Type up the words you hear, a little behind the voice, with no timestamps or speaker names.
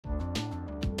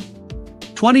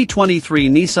2023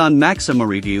 Nissan Maxima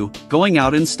review, going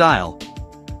out in style.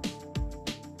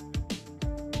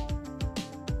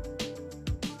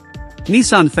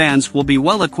 Nissan fans will be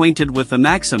well acquainted with the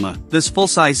Maxima. This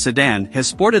full-size sedan has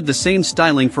sported the same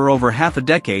styling for over half a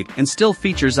decade and still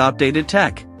features outdated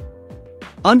tech.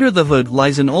 Under the hood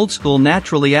lies an old-school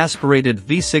naturally aspirated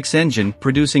V6 engine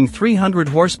producing 300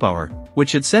 horsepower,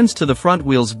 which it sends to the front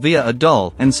wheels via a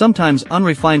dull and sometimes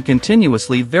unrefined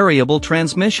continuously variable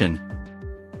transmission.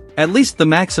 At least the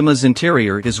Maxima's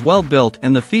interior is well built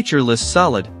and the feature list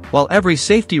solid, while every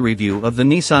safety review of the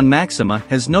Nissan Maxima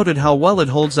has noted how well it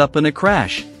holds up in a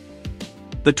crash.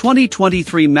 The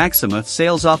 2023 Maxima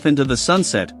sails off into the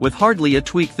sunset with hardly a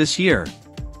tweak this year.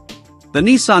 The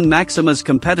Nissan Maxima's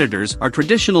competitors are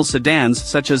traditional sedans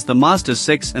such as the Mazda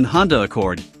 6 and Honda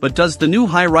Accord, but does the new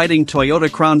high-riding Toyota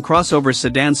Crown crossover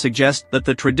sedan suggest that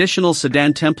the traditional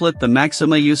sedan template the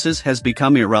Maxima uses has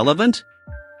become irrelevant?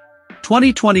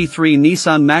 2023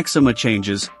 Nissan Maxima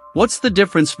changes. What's the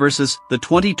difference versus the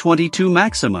 2022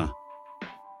 Maxima?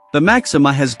 The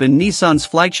Maxima has been Nissan's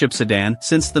flagship sedan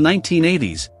since the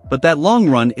 1980s, but that long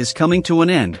run is coming to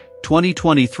an end.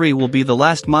 2023 will be the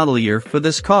last model year for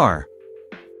this car.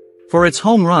 For its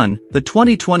home run, the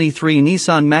 2023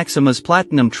 Nissan Maxima's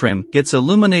Platinum trim gets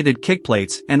illuminated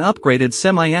kickplates and upgraded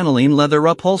semi-aniline leather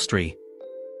upholstery.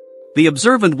 The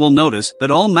observant will notice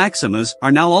that all Maximas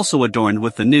are now also adorned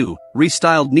with the new,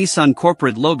 restyled Nissan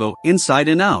corporate logo inside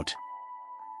and out.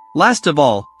 Last of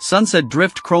all, Sunset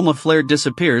Drift Chroma Flare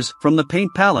disappears from the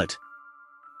paint palette.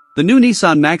 The new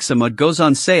Nissan Maxima goes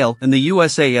on sale in the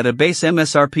USA at a base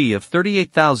MSRP of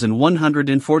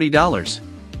 $38,140.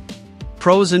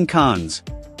 Pros and cons.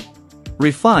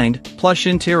 Refined, plush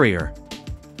interior.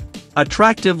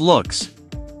 Attractive looks.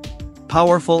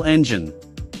 Powerful engine.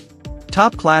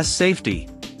 Top-class safety.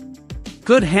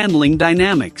 Good handling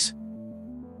dynamics.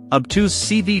 Obtuse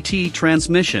CVT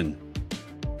transmission.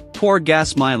 Poor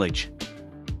gas mileage.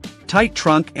 Tight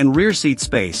trunk and rear seat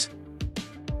space.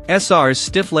 SR's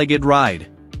stiff-legged ride.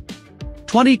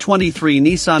 2023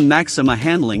 Nissan Maxima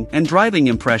handling and driving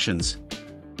impressions.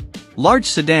 Large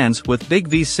sedans with big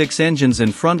V6 engines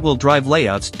and front-wheel drive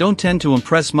layouts don't tend to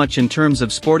impress much in terms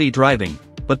of sporty driving,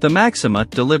 but the Maxima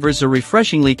delivers a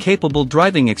refreshingly capable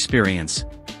driving experience.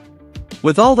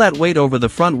 With all that weight over the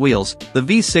front wheels, the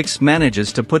V6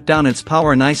 manages to put down its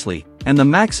power nicely, and the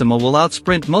Maxima will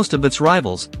outsprint most of its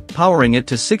rivals, powering it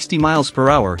to 60 miles per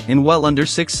hour in well under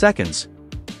 6 seconds.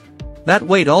 That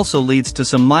weight also leads to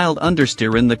some mild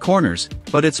understeer in the corners,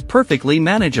 but it's perfectly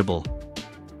manageable.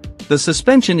 The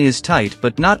suspension is tight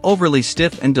but not overly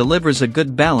stiff and delivers a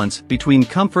good balance between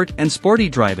comfort and sporty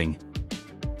driving.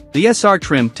 The SR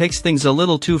trim takes things a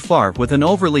little too far with an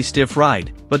overly stiff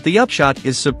ride, but the upshot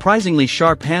is surprisingly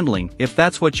sharp handling if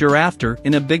that's what you're after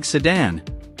in a big sedan.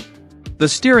 The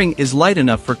steering is light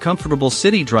enough for comfortable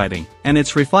city driving, and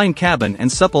its refined cabin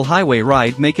and supple highway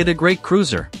ride make it a great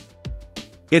cruiser.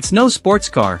 It's no sports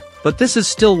car, but this is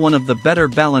still one of the better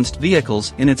balanced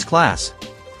vehicles in its class.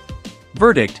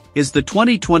 Verdict: is the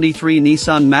 2023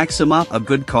 Nissan Maxima a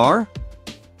good car?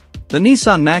 The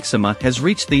Nissan Maxima has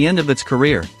reached the end of its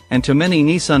career, and to many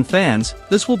Nissan fans,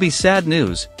 this will be sad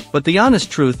news, but the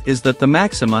honest truth is that the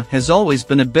Maxima has always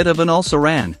been a bit of an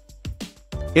also-ran.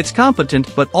 It's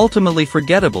competent but ultimately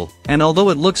forgettable, and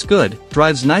although it looks good,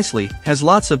 drives nicely, has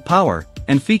lots of power,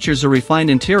 and features a refined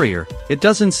interior, it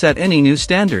doesn't set any new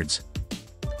standards.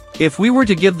 If we were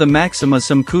to give the Maxima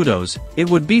some kudos, it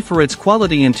would be for its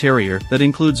quality interior that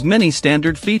includes many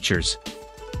standard features.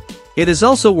 It is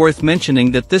also worth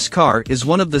mentioning that this car is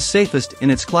one of the safest in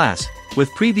its class,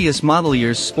 with previous model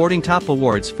years sporting top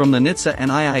awards from the NHTSA and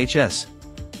IIHS.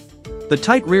 The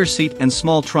tight rear seat and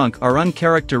small trunk are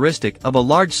uncharacteristic of a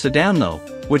large sedan though,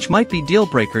 which might be deal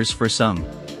breakers for some.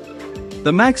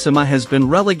 The Maxima has been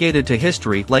relegated to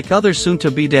history like other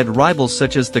soon-to-be-dead rivals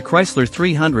such as the Chrysler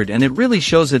 300, and it really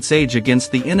shows its age against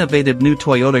the innovative new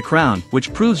Toyota Crown,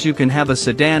 which proves you can have a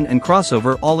sedan and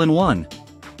crossover all in one.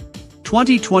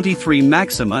 2023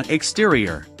 Maxima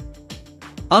exterior.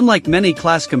 Unlike many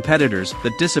class competitors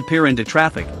that disappear into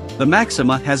traffic, the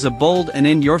Maxima has a bold and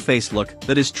in-your-face look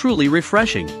that is truly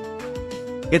refreshing.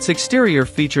 Its exterior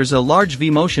features a large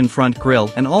V-motion front grille,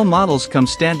 and all models come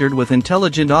standard with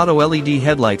intelligent auto LED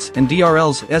headlights, and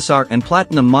DRL's SR and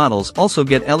Platinum models also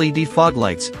get LED fog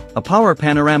lights, a power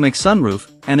panoramic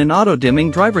sunroof, and an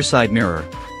auto-dimming driver's side mirror.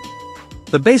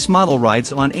 The base model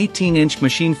rides on 18-inch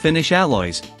machine finish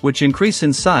alloys, which increase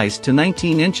in size to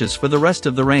 19 inches for the rest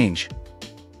of the range.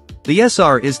 The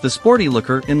SR is the sporty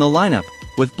looker in the lineup,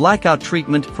 with blackout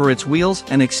treatment for its wheels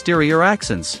and exterior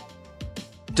accents.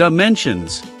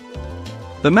 Dimensions.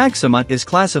 The Maxima is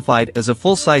classified as a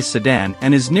full-size sedan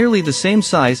and is nearly the same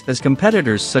size as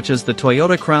competitors such as the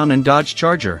Toyota Crown and Dodge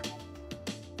Charger.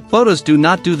 Photos do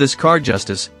not do this car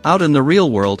justice. Out in the real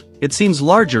world, it seems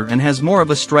larger and has more of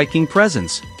a striking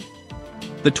presence.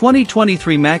 The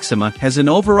 2023 Maxima has an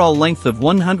overall length of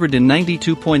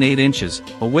 192.8 inches,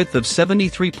 a width of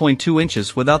 73.2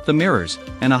 inches without the mirrors,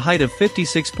 and a height of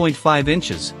 56.5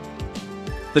 inches.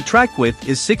 The track width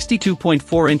is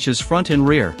 62.4 inches front and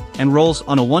rear, and rolls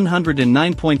on a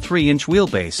 109.3-inch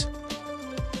wheelbase.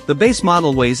 The base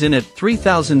model weighs in at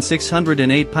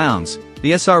 3,608 pounds,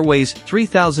 the SR weighs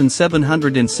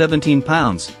 3,717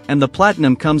 pounds, and the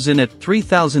Platinum comes in at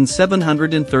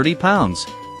 3,730 pounds.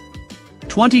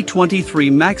 2023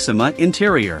 Maxima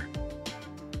Interior.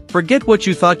 Forget what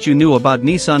you thought you knew about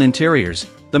Nissan interiors.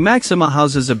 The Maxima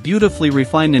houses a beautifully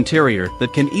refined interior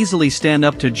that can easily stand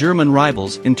up to German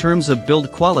rivals in terms of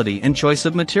build quality and choice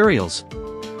of materials.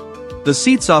 The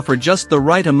seats offer just the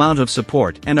right amount of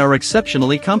support and are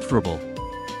exceptionally comfortable.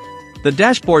 The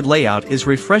dashboard layout is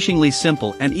refreshingly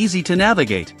simple and easy to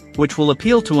navigate, which will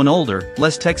appeal to an older,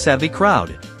 less tech-savvy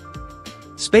crowd.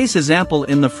 Space is ample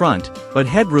in the front, but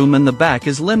headroom in the back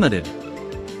is limited.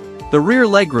 The rear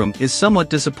legroom is somewhat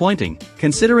disappointing,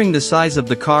 considering the size of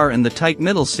the car, and the tight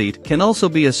middle seat can also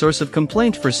be a source of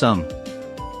complaint for some.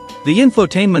 The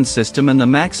infotainment system in the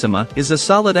Maxima is a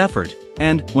solid effort,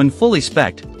 and, when fully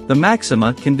spec'd, the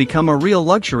Maxima can become a real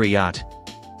luxury yacht.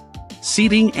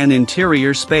 Seating and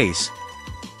interior space.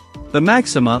 The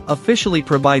Maxima officially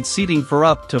provides seating for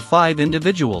up to 5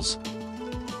 individuals.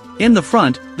 In the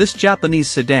front, this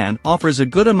Japanese sedan offers a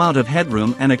good amount of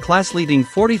headroom and a class-leading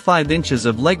 45 inches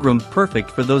of legroom, perfect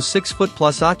for those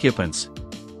 6-foot-plus occupants.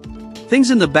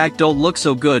 Things in the back don't look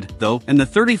so good, though, and the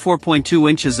 34.2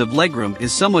 inches of legroom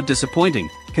is somewhat disappointing,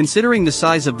 considering the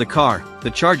size of the car. The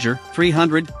Charger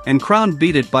 300 and Crown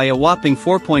beat it by a whopping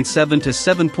 4.7 to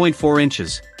 7.4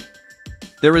 inches.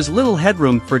 There is little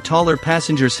headroom for taller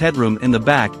passengers. Headroom in the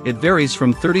back, it varies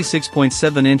from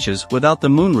 36.7 inches without the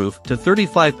moonroof to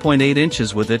 35.8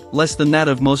 inches with it, less than that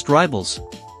of most rivals.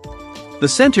 The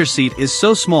center seat is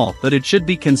so small that it should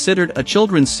be considered a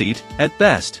children's seat, at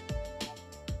best.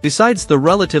 Besides the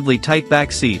relatively tight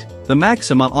back seat, the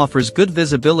Maxima offers good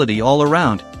visibility all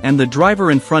around, and the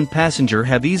driver and front passenger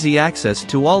have easy access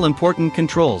to all important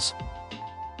controls.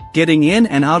 Getting in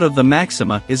and out of the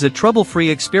Maxima is a trouble-free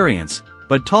experience,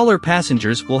 but taller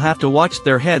passengers will have to watch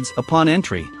their heads upon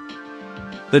entry.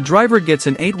 The driver gets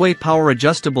an 8-way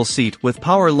power-adjustable seat with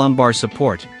power lumbar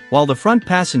support, while the front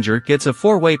passenger gets a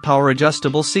 4-way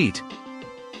power-adjustable seat.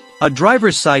 A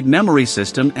driver's side memory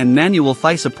system and manual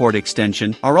thigh support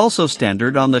extension are also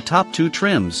standard on the top 2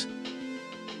 trims.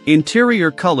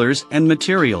 Interior colors and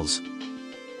materials.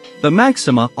 The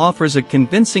Maxima offers a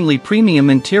convincingly premium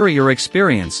interior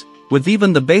experience, with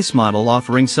even the base model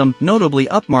offering some notably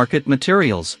upmarket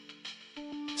materials.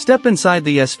 Step inside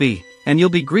the SV, and you'll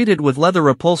be greeted with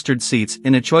leather-upholstered seats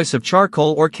in a choice of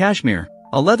charcoal or cashmere,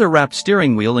 a leather-wrapped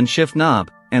steering wheel and shift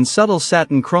knob, and subtle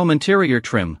satin chrome interior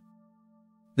trim.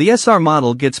 The SR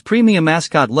model gets premium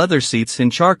ascot leather seats in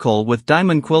charcoal with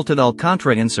diamond-quilted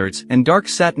Alcantara inserts and dark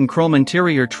satin chrome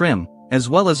interior trim, as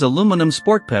well as aluminum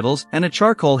sport pedals and a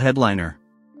charcoal headliner.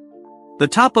 The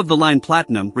top-of-the-line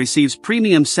Platinum receives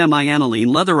premium semi-aniline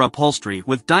leather upholstery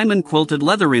with diamond-quilted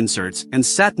leather inserts and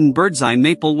satin bird's-eye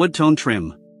maple wood tone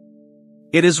trim.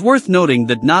 It is worth noting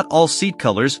that not all seat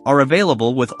colors are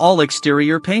available with all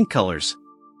exterior paint colors.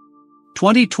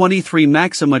 2023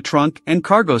 Maxima trunk and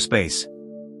cargo space.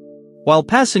 While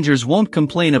passengers won't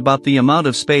complain about the amount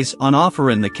of space on offer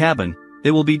in the cabin,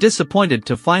 they will be disappointed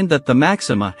to find that the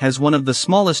Maxima has one of the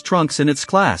smallest trunks in its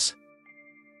class.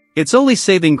 Its only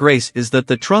saving grace is that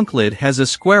the trunk lid has a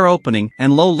square opening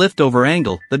and low lift-over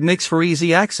angle that makes for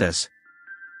easy access.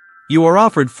 You are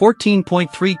offered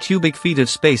 14.3 cubic feet of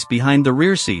space behind the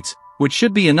rear seats, which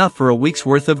should be enough for a week's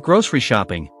worth of grocery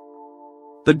shopping.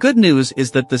 The good news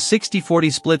is that the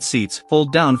 60-40 split seats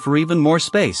fold down for even more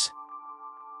space.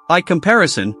 By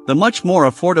comparison, the much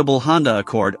more affordable Honda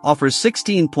Accord offers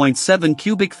 16.7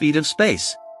 cubic feet of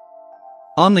space.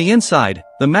 On the inside,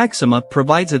 the Maxima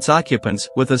provides its occupants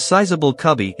with a sizable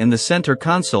cubby in the center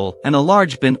console and a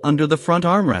large bin under the front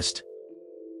armrest.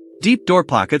 Deep door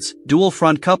pockets, dual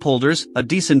front cup holders, a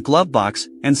decent glove box,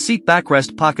 and seat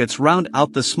backrest pockets round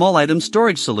out the small item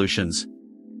storage solutions.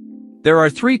 There are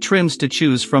 3 trims to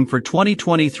choose from for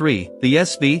 2023, the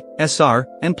SV, SR,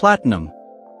 and Platinum.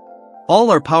 All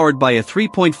are powered by a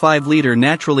 3.5-liter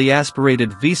naturally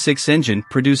aspirated V6 engine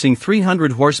producing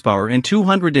 300 horsepower and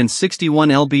 261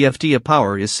 lb-ft of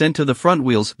power is sent to the front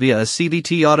wheels via a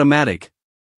CVT automatic.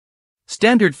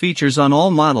 Standard features on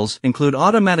all models include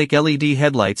automatic LED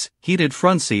headlights, heated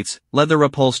front seats, leather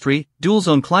upholstery,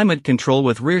 dual-zone climate control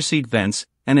with rear seat vents,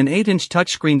 and an 8-inch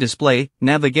touchscreen display,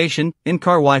 navigation,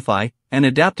 in-car Wi-Fi, and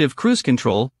adaptive cruise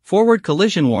control, forward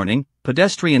collision warning,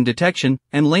 pedestrian detection,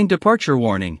 and lane departure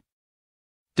warning.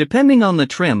 Depending on the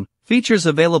trim, features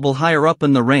available higher up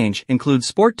in the range include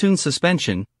sport-tuned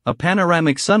suspension, a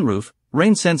panoramic sunroof,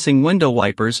 rain-sensing window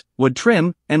wipers, wood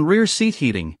trim, and rear seat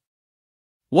heating.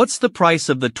 What's the price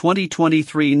of the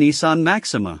 2023 Nissan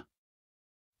Maxima?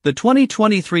 The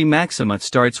 2023 Maxima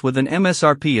starts with an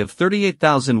MSRP of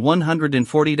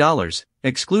 $38,140,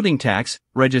 excluding tax,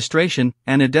 registration,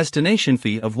 and a destination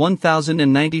fee of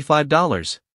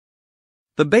 $1,095.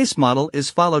 The base model is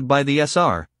followed by the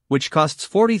SR, which costs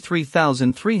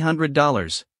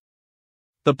 $43,300.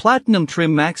 The Platinum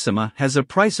Trim Maxima has a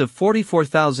price of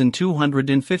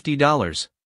 $44,250.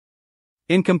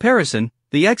 In comparison,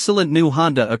 the excellent new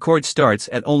Honda Accord starts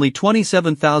at only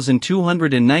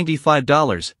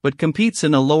 $27,295 but competes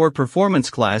in a lower performance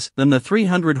class than the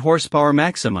 300 horsepower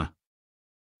Maxima.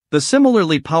 The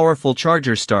similarly powerful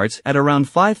Charger starts at around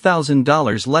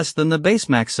 $5,000 less than the base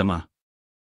Maxima.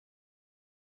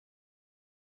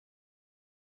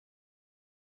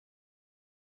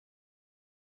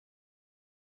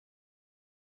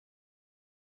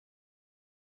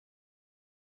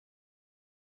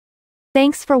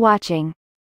 Thanks for watching.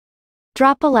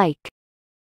 Drop a like,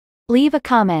 leave a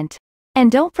comment,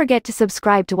 and don't forget to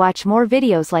subscribe to watch more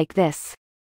videos like this.